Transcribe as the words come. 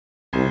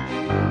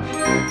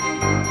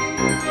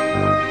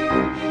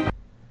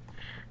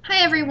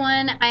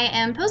everyone, I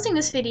am posting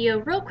this video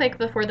real quick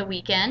before the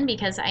weekend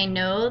because I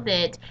know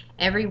that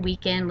every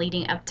weekend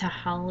leading up to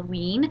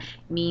Halloween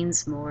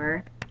means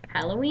more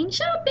Halloween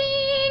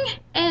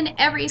shopping, and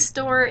every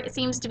store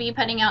seems to be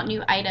putting out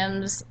new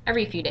items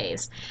every few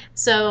days.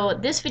 So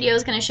this video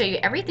is going to show you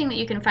everything that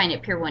you can find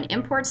at PIER1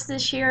 Imports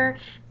this year.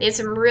 They have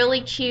some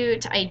really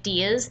cute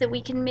ideas that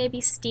we can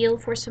maybe steal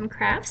for some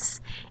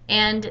crafts,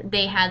 and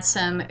they had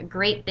some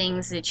great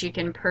things that you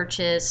can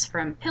purchase,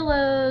 from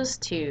pillows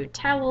to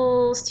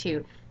towels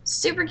to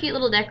super cute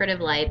little decorative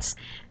lights.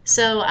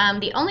 So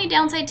the only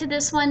downside to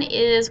this one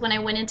is when I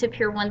went into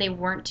PIER1 they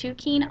weren't too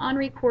keen on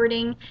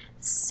recording,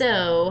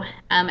 so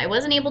I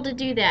wasn't able to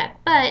do that,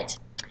 but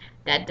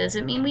that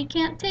doesn't mean we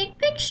can't take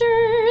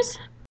pictures.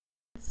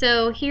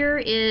 So here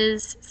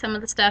is some of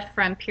the stuff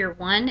from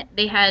PIER1.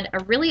 They had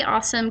a really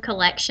awesome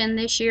collection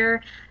this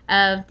year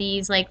of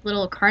these like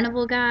little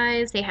carnival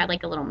guys. They had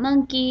like a little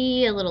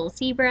monkey, a little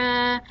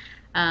zebra,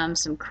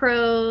 some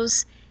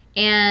crows,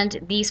 and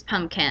these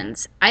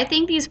pumpkins. I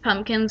think these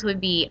pumpkins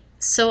would be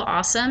so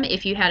awesome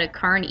if you had a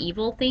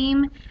carnival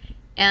theme.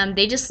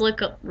 They just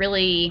look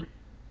really,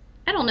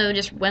 I don't know,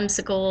 just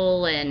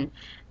whimsical, and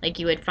like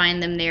you would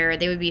find them there.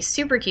 They would be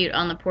super cute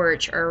on the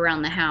porch or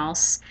around the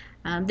house.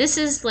 This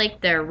is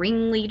like the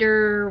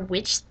ringleader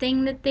witch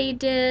thing that they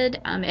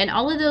did, and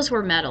all of those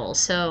were metal,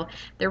 so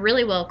they're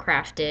really well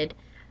crafted.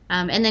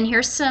 And then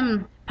here's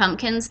some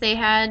pumpkins they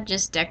had,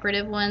 just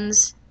decorative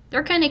ones.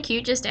 They're kind of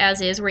cute just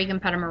as is, where you can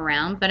put them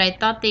around, but I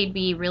thought they'd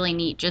be really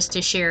neat just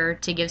to share,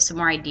 to give some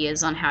more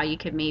ideas on how you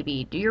could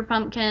maybe do your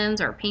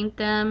pumpkins or paint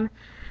them.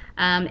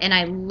 And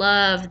I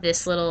love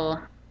this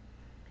little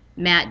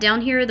mat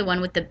down here, the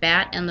one with the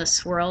bat and the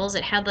swirls.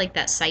 It had like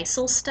that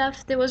sisal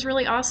stuff that was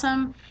really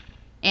awesome.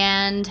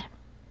 And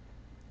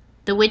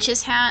the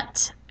witch's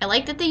hat, I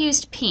like that they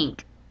used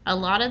pink. A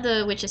lot of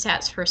the witch's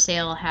hats for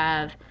sale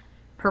have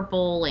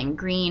purple and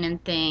green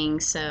and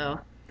things, so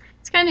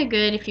it's kind of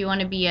good if you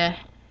want to be a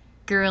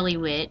girly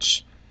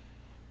witch.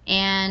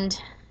 And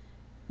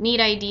neat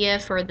idea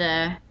for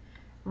the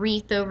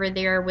wreath over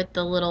there with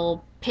the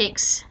little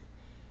picks.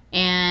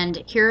 And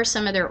here are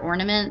some of their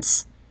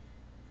ornaments.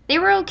 They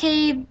were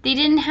okay. They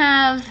didn't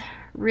have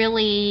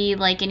really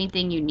like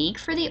anything unique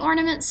for the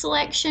ornament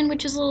selection,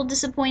 which is a little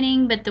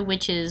disappointing, but the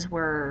witches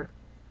were,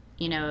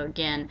 you know,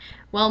 again,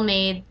 well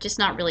made, just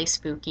not really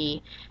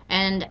spooky.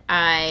 And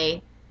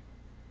I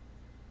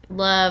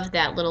love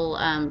that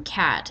little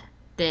cat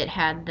that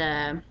had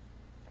the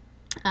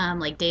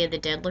like Day of the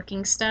Dead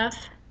looking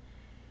stuff.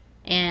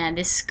 And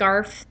this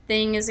scarf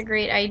thing is a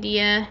great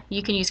idea.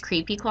 You can use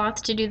creepy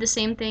cloth to do the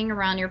same thing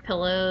around your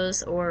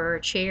pillows or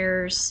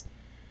chairs.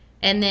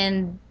 And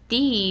then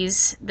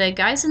these, the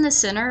guys in the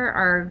center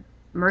are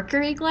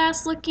mercury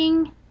glass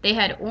looking. They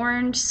had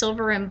orange,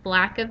 silver, and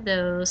black of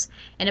those,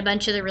 and a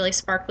bunch of the really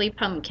sparkly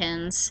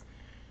pumpkins.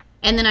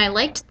 And then I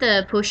liked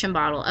the potion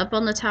bottle. Up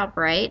on the top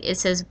right, it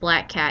says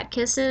Black Cat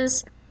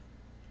Kisses.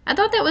 I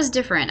thought that was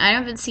different. I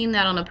haven't seen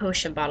that on a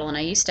potion bottle, and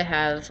I used to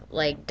have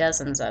like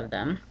dozens of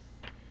them.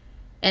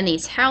 And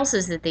these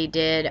houses that they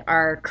did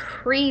are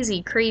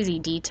crazy, crazy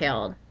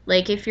detailed.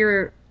 Like if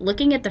you're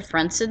looking at the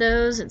fronts of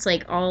those, it's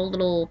like all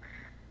little,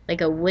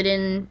 like a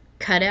wooden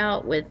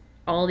cutout with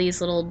all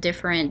these little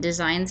different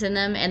designs in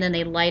them, and then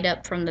they light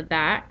up from the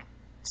back,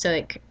 so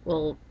it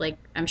will, like,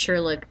 I'm sure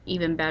look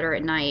even better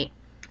at night.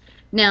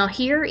 Now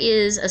here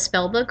is a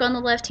spell book on the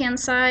left hand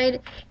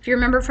side. If you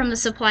remember from the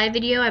supply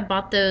video, I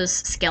bought those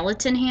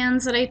skeleton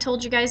hands that I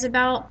told you guys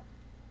about.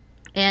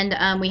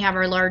 And we have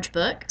our large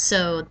book,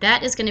 so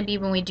that is going to be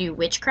when we do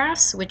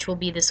witchcrafts, which will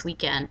be this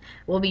weekend.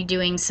 We'll be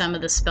doing some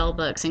of the spell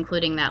books,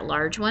 including that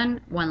large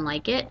one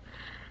like it.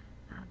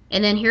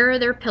 And then here are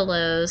their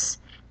pillows.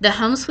 The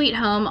Home Sweet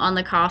Home on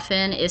the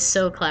coffin is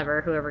so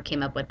clever, whoever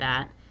came up with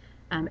that.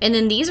 And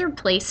then these are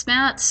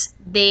placemats.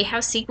 They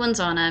have sequins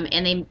on them,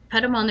 and they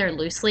put them on there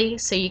loosely,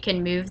 so you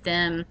can move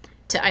them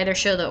to either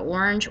show the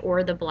orange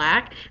or the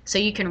black, so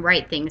you can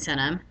write things in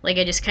them. Like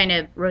I just kind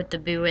of wrote the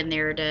boo in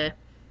there to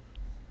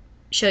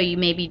show you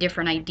maybe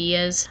different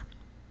ideas.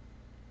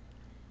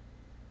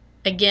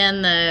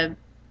 Again, the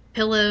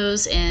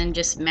pillows and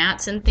just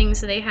mats and things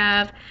that they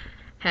have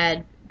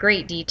had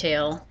great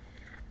detail.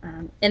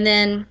 And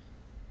then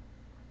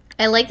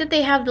I like that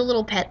they have the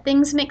little pet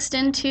things mixed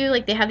in too.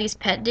 Like they have these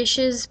pet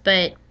dishes,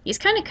 but he's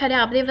kind of cut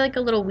out. But they have like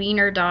a little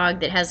wiener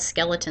dog that has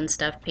skeleton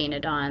stuff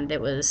painted on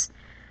that was,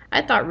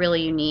 I thought,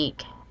 really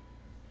unique.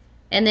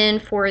 And then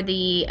for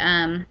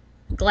the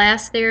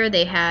glass there,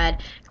 they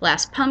had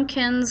glass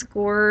pumpkins,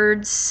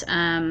 gourds.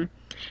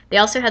 They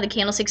also had the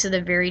candlesticks at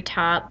the very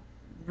top,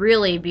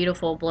 really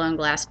beautiful blown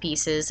glass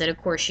pieces that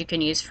of course you can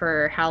use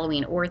for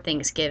Halloween or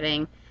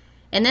Thanksgiving.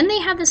 And then they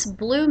had this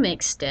blue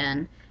mixed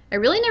in. I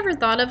really never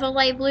thought of a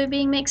light blue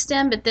being mixed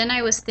in, but then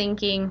I was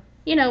thinking,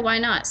 you know, why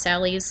not?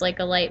 Sally's like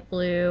a light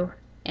blue,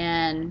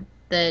 and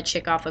the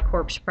chick off of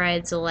Corpse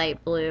Bride's a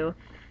light blue.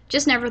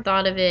 Just never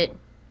thought of it,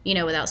 you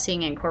know, without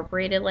seeing it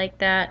incorporated like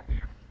that.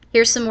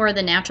 Here's some more of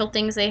the natural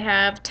things they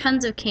have.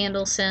 Tons of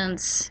candle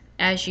scents,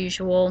 as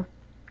usual.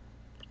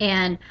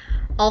 And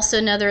also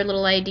another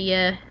little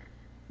idea,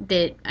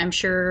 that I'm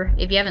sure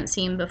if you haven't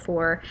seen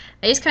before.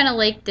 I just kind of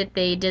like that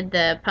they did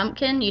the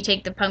pumpkin. You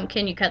take the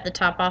pumpkin, you cut the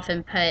top off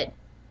and put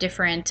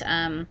different,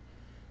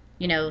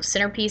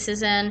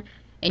 centerpieces in,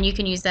 and you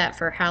can use that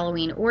for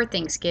Halloween or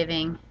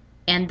Thanksgiving.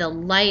 And the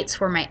lights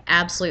were my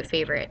absolute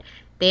favorite.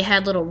 They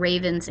had little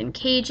ravens in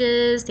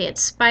cages, they had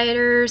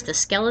spiders, the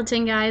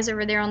skeleton guys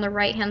over there on the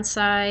right hand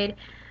side.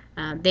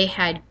 They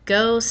had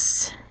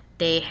ghosts,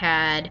 they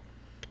had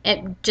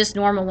just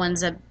normal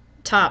ones up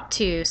top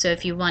too. So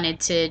if you wanted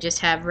to just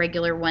have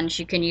regular ones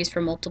you can use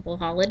for multiple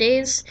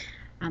holidays.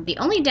 The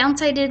only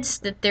downside is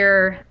that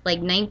they're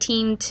like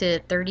 $19 to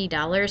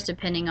 $30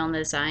 depending on the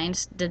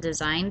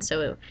design.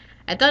 So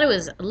I thought it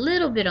was a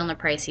little bit on the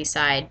pricey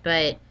side,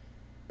 but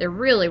they're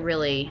really,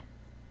 really,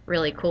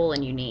 really cool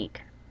and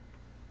unique.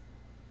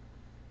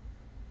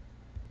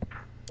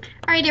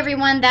 All right,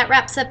 everyone, that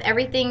wraps up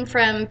everything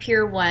from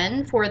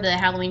PIER1 for the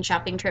Halloween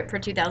shopping trip for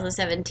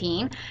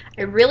 2017.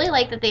 I really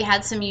like that they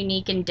had some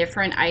unique and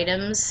different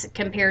items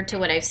compared to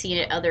what I've seen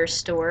at other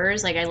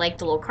stores. Like, I like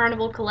the little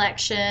carnival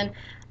collection,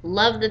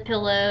 love the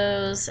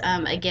pillows.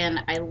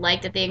 Again, I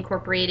like that they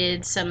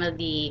incorporated some of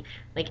the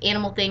like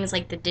animal things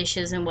like the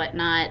dishes and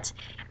whatnot.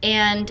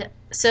 And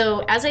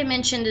so, as I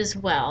mentioned as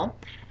well,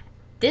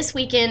 this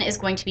weekend is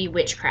going to be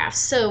witchcraft.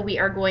 So we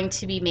are going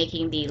to be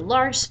making the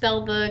large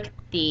spell book,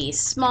 the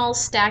small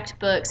stacked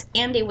books,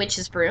 and a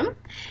witch's broom.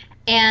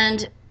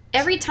 And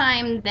every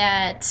time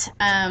that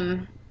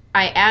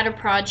I add a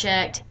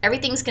project,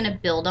 everything's going to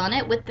build on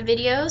it with the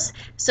videos.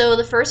 So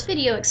the first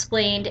video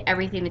explained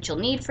everything that you'll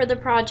need for the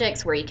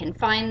projects, where you can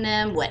find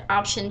them, what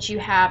options you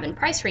have, and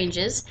price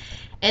ranges.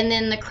 And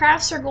then the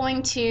crafts are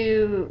going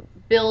to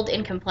build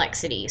in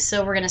complexity.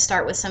 So we're going to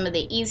start with some of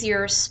the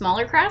easier,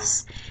 smaller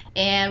crafts,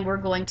 and we're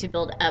going to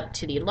build up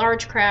to the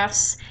large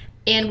crafts.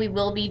 And we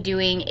will be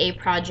doing a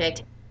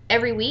project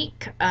every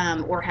week,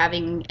 or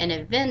having an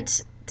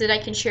event that I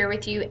can share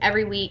with you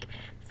every week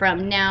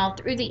from now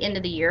through the end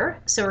of the year.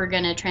 So we're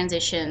going to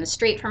transition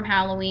straight from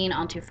Halloween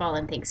onto fall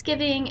and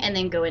Thanksgiving, and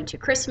then go into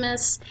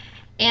Christmas.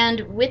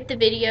 And with the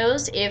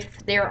videos,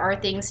 if there are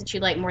things that you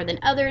like more than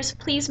others,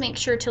 please make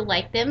sure to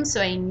like them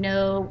so I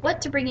know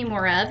what to bring you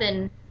more of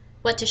and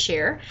what to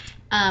share.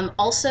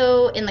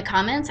 Also, in the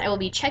comments, I will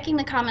be checking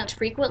the comments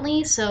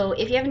frequently. So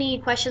if you have any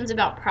questions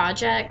about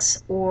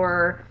projects,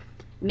 or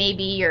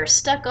maybe you're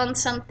stuck on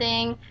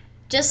something,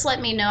 just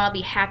let me know. I'll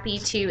be happy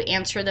to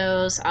answer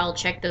those. I'll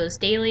check those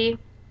daily.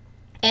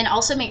 And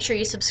also make sure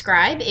you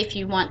subscribe if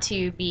you want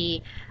to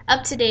be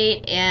up to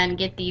date and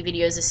get the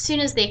videos as soon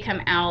as they come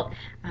out.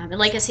 And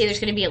like I say, there's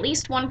going to be at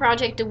least one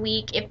project a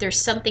week. If there's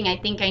something I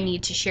think I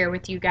need to share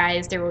with you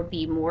guys, there will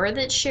be more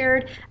that's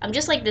shared.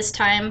 Just like this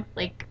time,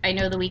 like I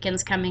know the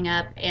weekend's coming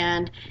up,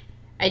 and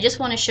I just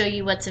want to show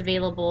you what's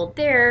available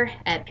there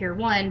at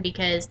PIER1,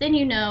 because then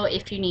you know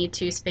if you need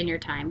to spend your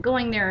time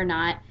going there or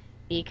not,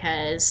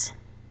 because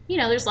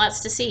there's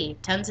lots to see,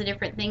 tons of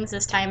different things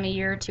this time of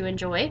year to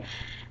enjoy.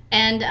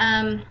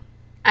 And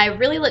I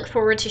really look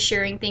forward to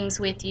sharing things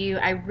with you.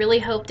 I really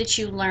hope that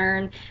you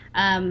learn.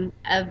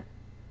 A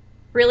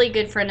really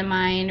good friend of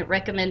mine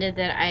recommended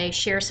that I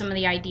share some of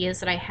the ideas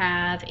that I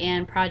have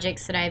and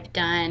projects that I've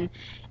done.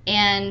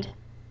 And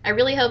I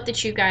really hope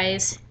that you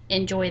guys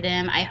enjoy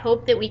them. I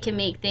hope that we can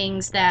make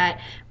things that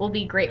will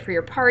be great for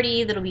your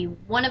party, that'll be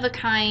one of a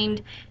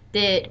kind,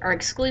 that are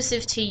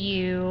exclusive to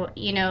you.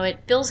 It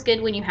feels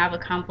good when you have a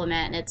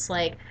compliment and it's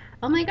like,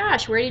 oh my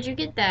gosh, where did you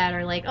get that?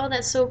 Or like, oh,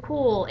 that's so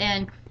cool.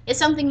 And it's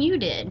something you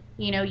did.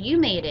 You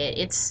made it.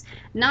 It's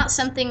not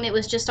something that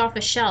was just off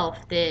a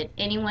shelf that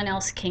anyone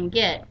else can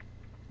get.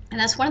 And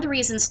that's one of the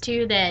reasons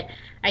too that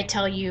I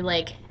tell you,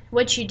 like,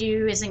 what you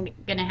do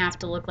isn't gonna have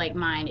to look like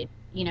mine.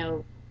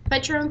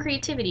 Put your own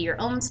creativity,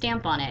 your own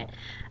stamp on it.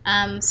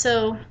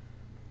 So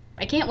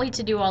I can't wait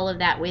to do all of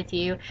that with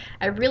you.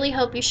 I really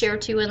hope you share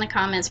too in the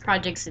comments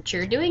projects that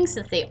you're doing,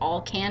 since they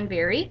all can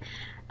vary.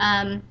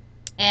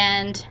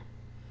 And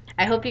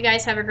I hope you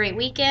guys have a great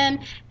weekend.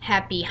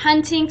 Happy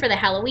hunting for the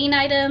Halloween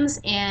items,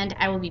 and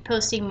I will be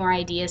posting more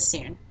ideas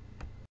soon.